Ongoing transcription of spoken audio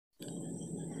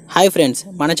Hi friends,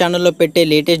 మన ఛానల్లో పెట్టే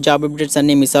లేటెస్ట్ జాబ్ అప్డేట్స్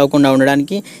అన్నీ మిస్ అవ్వకుండా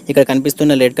ఉండడానికి ఇక్కడ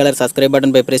కనిపిస్తున్న రెడ్ కలర్ సబ్స్క్రైబ్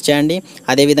బటన్పై ప్రెస్ చేయండి.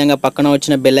 అదేవిధంగా పక్కన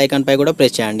వచ్చిన బెల్ ఐకాన్పై కూడా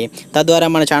ప్రెస్ చేయండి. తద్వారా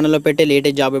మన ఛానల్లో పెట్టే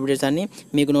లేటెస్ట్ జాబ్ అప్డేట్స్ అన్నీ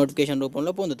మీకు నోటిఫికేషన్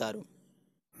రూపంలో పొందుతారు.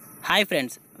 Hi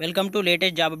friends, welcome to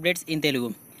latest job updates in Telugu.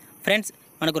 Friends,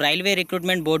 మనకు రైల్వే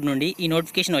రిక్రూట్మెంట్ బోర్డు నుండి ఈ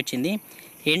నోటిఫికేషన్ వచ్చింది.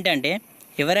 ఏంటంటే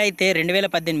ఎవరైతే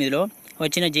 2018లో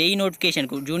వచ్చిన జేఈ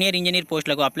నోటిఫికేషన్కు జూనియర్ ఇంజనీర్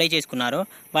పోస్టులకు అప్లై చేసుకున్నారో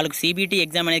వాళ్ళకు సిబిటి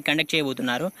ఎగ్జామ్ అనేది కండక్ట్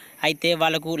చేయబోతున్నారు. అయితే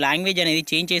వాళ్ళకు లాంగ్వేజ్ అనేది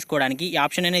చేంజ్ చేసుకోవడానికి ఈ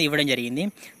ఆప్షన్ అనేది ఇవ్వడం జరిగింది.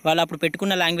 వాళ్ళు అప్పుడు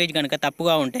పెట్టుకున్న లాంగ్వేజ్ కనుక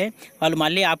తప్పుగా ఉంటే వాళ్ళు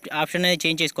మళ్ళీ ఆప్షన్ అనేది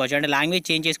చేంజ్ చేసుకోవచ్చు. అంటే లాంగ్వేజ్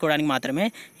చేంజ్ చేసుకోవడానికి మాత్రమే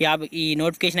ఈ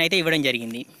నోటిఫికేషన్ అయితే ఇవ్వడం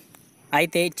జరిగింది.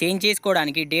 అయితే చేంజ్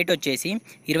చేసుకోవడానికి డేట్ వచ్చేసి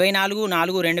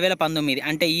 24/4/2019,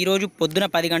 అంటే ఈరోజు పొద్దున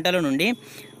 10 గంటల నుండి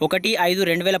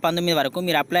 1/5/2019 వరకు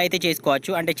మీరు అప్లై అయితే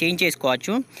చేసుకోవచ్చు, అంటే చేంజ్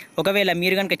చేసుకోవచ్చు. ఒకవేళ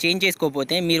మీరు కనుక చేంజ్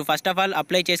చేసుకోకపోతే మీరు ఫస్ట్ ఆఫ్ ఆల్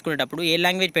అప్లై చేసుకునేటప్పుడు ఏ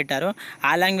లాంగ్వేజ్ పెట్టారో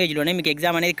ఆ లాంగ్వేజ్లోనే మీకు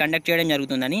ఎగ్జామ్ అనేది కండక్ట్ చేయడం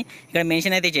జరుగుతుందని ఇక్కడ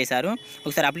మెన్షన్ అయితే చేశారు.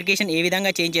 ఒకసారి అప్లికేషన్ ఏ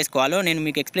విధంగా చేంజ్ చేసుకోవాలో నేను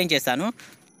మీకు ఎక్స్ప్లెయిన్ చేస్తాను.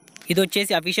 ఇది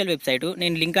వచ్చేసి అఫీషియల్ వెబ్సైటు.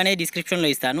 నేను లింక్ అనేది డిస్క్రిప్షన్లో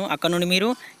ఇస్తాను. అక్కడ నుండి మీరు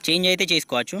చేంజ్ అయితే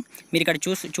చేసుకోవచ్చు. మీరు ఇక్కడ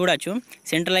చూడొచ్చు,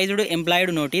 centralised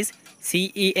employed notice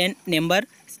CEN number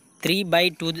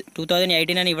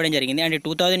 3/2018 అని ఇవ్వడం జరిగింది. అంటే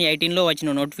 2018లో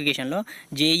వచ్చిన నోటిఫికేషన్లో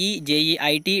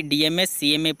JEIT DMS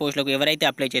CMA పోస్టులకు ఎవరైతే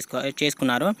అప్లై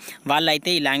చేసుకున్నారో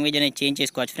వాళ్ళైతే ఈ లాంగ్వేజ్ అనేది చేంజ్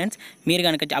చేసుకోవచ్చు. ఫ్రెండ్స్, మీరు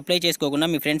కనుక అప్లై చేసుకోకుండా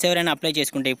మీ ఫ్రెండ్స్ ఎవరైనా అప్లై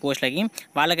చేసుకుంటే ఈ పోస్టులకి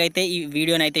వాళ్ళకైతే ఈ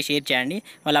వీడియోని అయితే షేర్ చేయండి.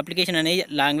 వాళ్ళ అప్లికేషన్ అనేది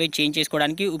లాంగ్వేజ్ చేంజ్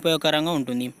చేసుకోవడానికి ఉపయోగకరంగా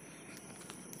ఉంటుంది.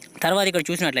 తర్వాత ఇక్కడ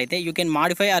చూసినట్లయితే you can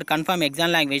modify are confirm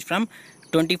exam language from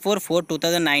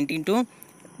 24/4/2019 to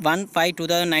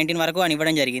 1/5/2019 వరకు అని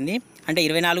ఇవ్వడం జరిగింది. అంటే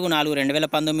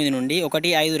 24/4/2019 నుండి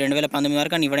 1/5/2019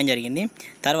 వరకు అని ఇవ్వడం జరిగింది.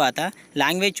 తర్వాత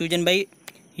language chosen by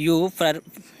you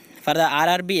for the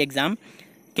RRB exam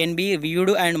can be viewed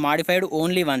and modified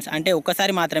only once. అంటే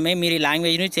ఒక్కసారి మాత్రమే మీరు ఈ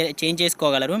లాంగ్వేజ్ని చేంజ్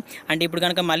చేసుకోగలరు. అంటే ఇప్పుడు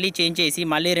కనుక మళ్ళీ చేంజ్ చేసి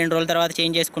మళ్ళీ 2 రోజుల తర్వాత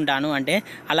చేంజ్ చేసుకుంటాను అంటే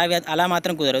అలా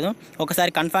మాత్రం కుదరదు.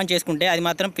 ఒకసారి కన్ఫర్మ్ చేసుకుంటే అది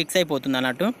మాత్రం ఫిక్స్ అయిపోతుంది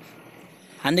అన్నట్టు.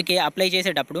 అందుకే అప్లై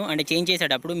చేసేటప్పుడు అంటే చేంజ్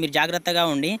చేసేటప్పుడు మీరు జాగ్రత్తగా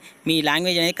ఉండి మీ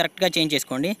లాంగ్వేజ్ అనేది కరెక్ట్గా చేంజ్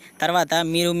చేసుకోండి. తర్వాత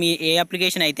మీరు మీ ఏ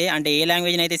అప్లికేషన్ అయితే అంటే ఏ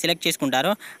లాంగ్వేజ్ని అయితే సెలెక్ట్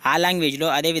చేసుకుంటారో ఆ లాంగ్వేజ్లో,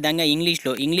 అదేవిధంగా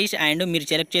ఇంగ్లీష్ అండ్ మీరు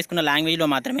సెలెక్ట్ చేసుకున్న లాంగ్వేజ్లో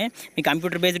మాత్రమే మీ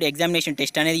కంప్యూటర్ బేస్డ్ ఎగ్జామినేషన్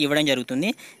టెస్ట్ అనేది ఇవ్వడం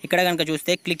జరుగుతుంది. ఇక్కడ కనుక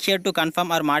చూస్తే click share to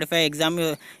confirm are modify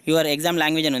your exam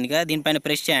language అని ఉంది కదా, దీనిపైన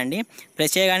ప్రెస్ చేయండి.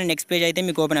 ప్రెస్ చేయగానే నెక్స్ట్ పేజ్ అయితే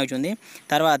మీకు ఓపెన్ అవుతుంది.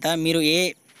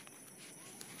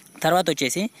 తర్వాత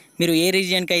వచ్చేసి మీరు ఏ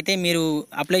రీజియన్కి అయితే మీరు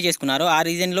అప్లై చేసుకున్నారో ఆ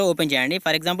రీజియన్లో ఓపెన్ చేయండి.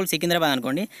 ఫర్ ఎగ్జాంపుల్ సికింద్రాబాద్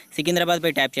అనుకోండి,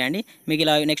 సికింద్రాబాద్పై ట్యాప్ చేయండి. మీకు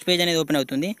ఇలా నెక్స్ట్ పేజ్ అనేది ఓపెన్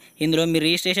అవుతుంది. ఇందులో మీరు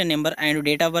registration number and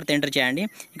date of birth enter చేయండి.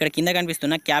 ఇక్కడ కింద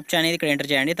కనిపిస్తున్న క్యాప్చా అనేది ఇక్కడ ఎంటర్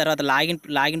చేయండి. తర్వాత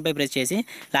లాగిన్పై ప్రెస్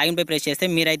చేస్తే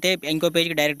మీరైతే ఇంకో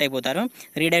పేజ్కి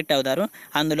రీడైరెక్ట్ అవుతారు.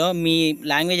 అందులో మీ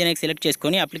లాంగ్వేజ్ అనేది సెలెక్ట్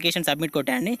చేసుకొని అప్లికేషన్ సబ్మిట్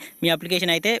కొట్టండి. మీ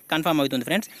అప్లికేషన్ అయితే కన్ఫర్మ్ అవుతుంది.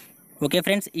 ఫ్రెండ్స్, ఓకే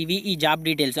ఫ్రెండ్స్, ఇవి ఈ జాబ్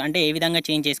డీటెయిల్స్, అంటే ఏ విధంగా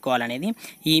చేంజ్ చేసుకోవాలనేది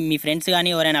మీ ఫ్రెండ్స్ కానీ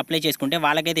ఎవరైనా అప్లై చేసుకుంటే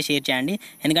వాళ్ళకైతే షేర్ చేయండి.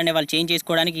 ఎందుకంటే వాళ్ళు చేంజ్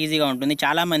చేసుకోవడానికి ఈజీగా ఉంటుంది.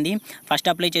 చాలామంది ఫస్ట్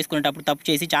అప్లై చేసుకునేటప్పుడు తప్పు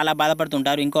చేసి చాలా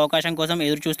బాధపడుతుంటారు, ఇంకో అవకాశం కోసం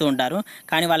ఎదురు చూస్తూ ఉంటారు.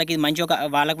 కానీ వాళ్ళకి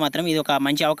మాత్రం ఇది ఒక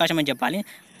మంచి అవకాశం అని చెప్పాలి.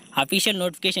 అఫీషియల్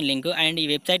నోటిఫికేషన్ లింక్ అండ్ ఈ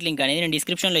వెబ్సైట్ లింక్ అనేది నేను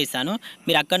డిస్క్రిప్షన్లో ఇస్తాను.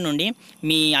 మీరు అక్కడ నుండి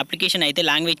మీ అప్లికేషన్ అయితే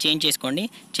లాంగ్వేజ్ చేంజ్ చేసుకోండి.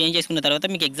 చేంజ్ చేసుకున్న తర్వాత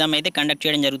మీకు ఎగ్జామ్ అయితే కండక్ట్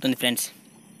చేయడం జరుగుతుంది. ఫ్రెండ్స్,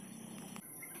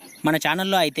 మన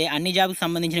ఛానల్లో అయితే అన్ని జాబ్కి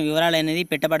సంబంధించిన వివరాలు అనేది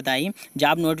పెట్టబడతాయి.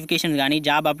 జాబ్ నోటిఫికేషన్ కానీ,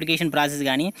 జాబ్ అప్లికేషన్ ప్రాసెస్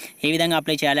కానీ, ఏ విధంగా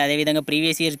అప్లై చేయాలి, అదేవిధంగా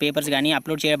ప్రీవియస్ ఇయర్స్ పేపర్స్ కానీ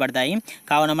అప్లోడ్ చేయబడతాయి.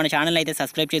 కావున మన ఛానల్ అయితే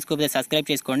సబ్స్క్రైబ్ చేసుకోకపోతే సబ్స్క్రైబ్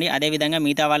చేసుకోండి. అదేవిధంగా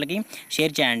మిగతా వాళ్ళకి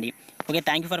షేర్ చేయండి. Okay,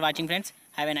 thank you for watching friends.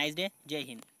 Have a nice day. జై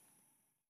హింద్.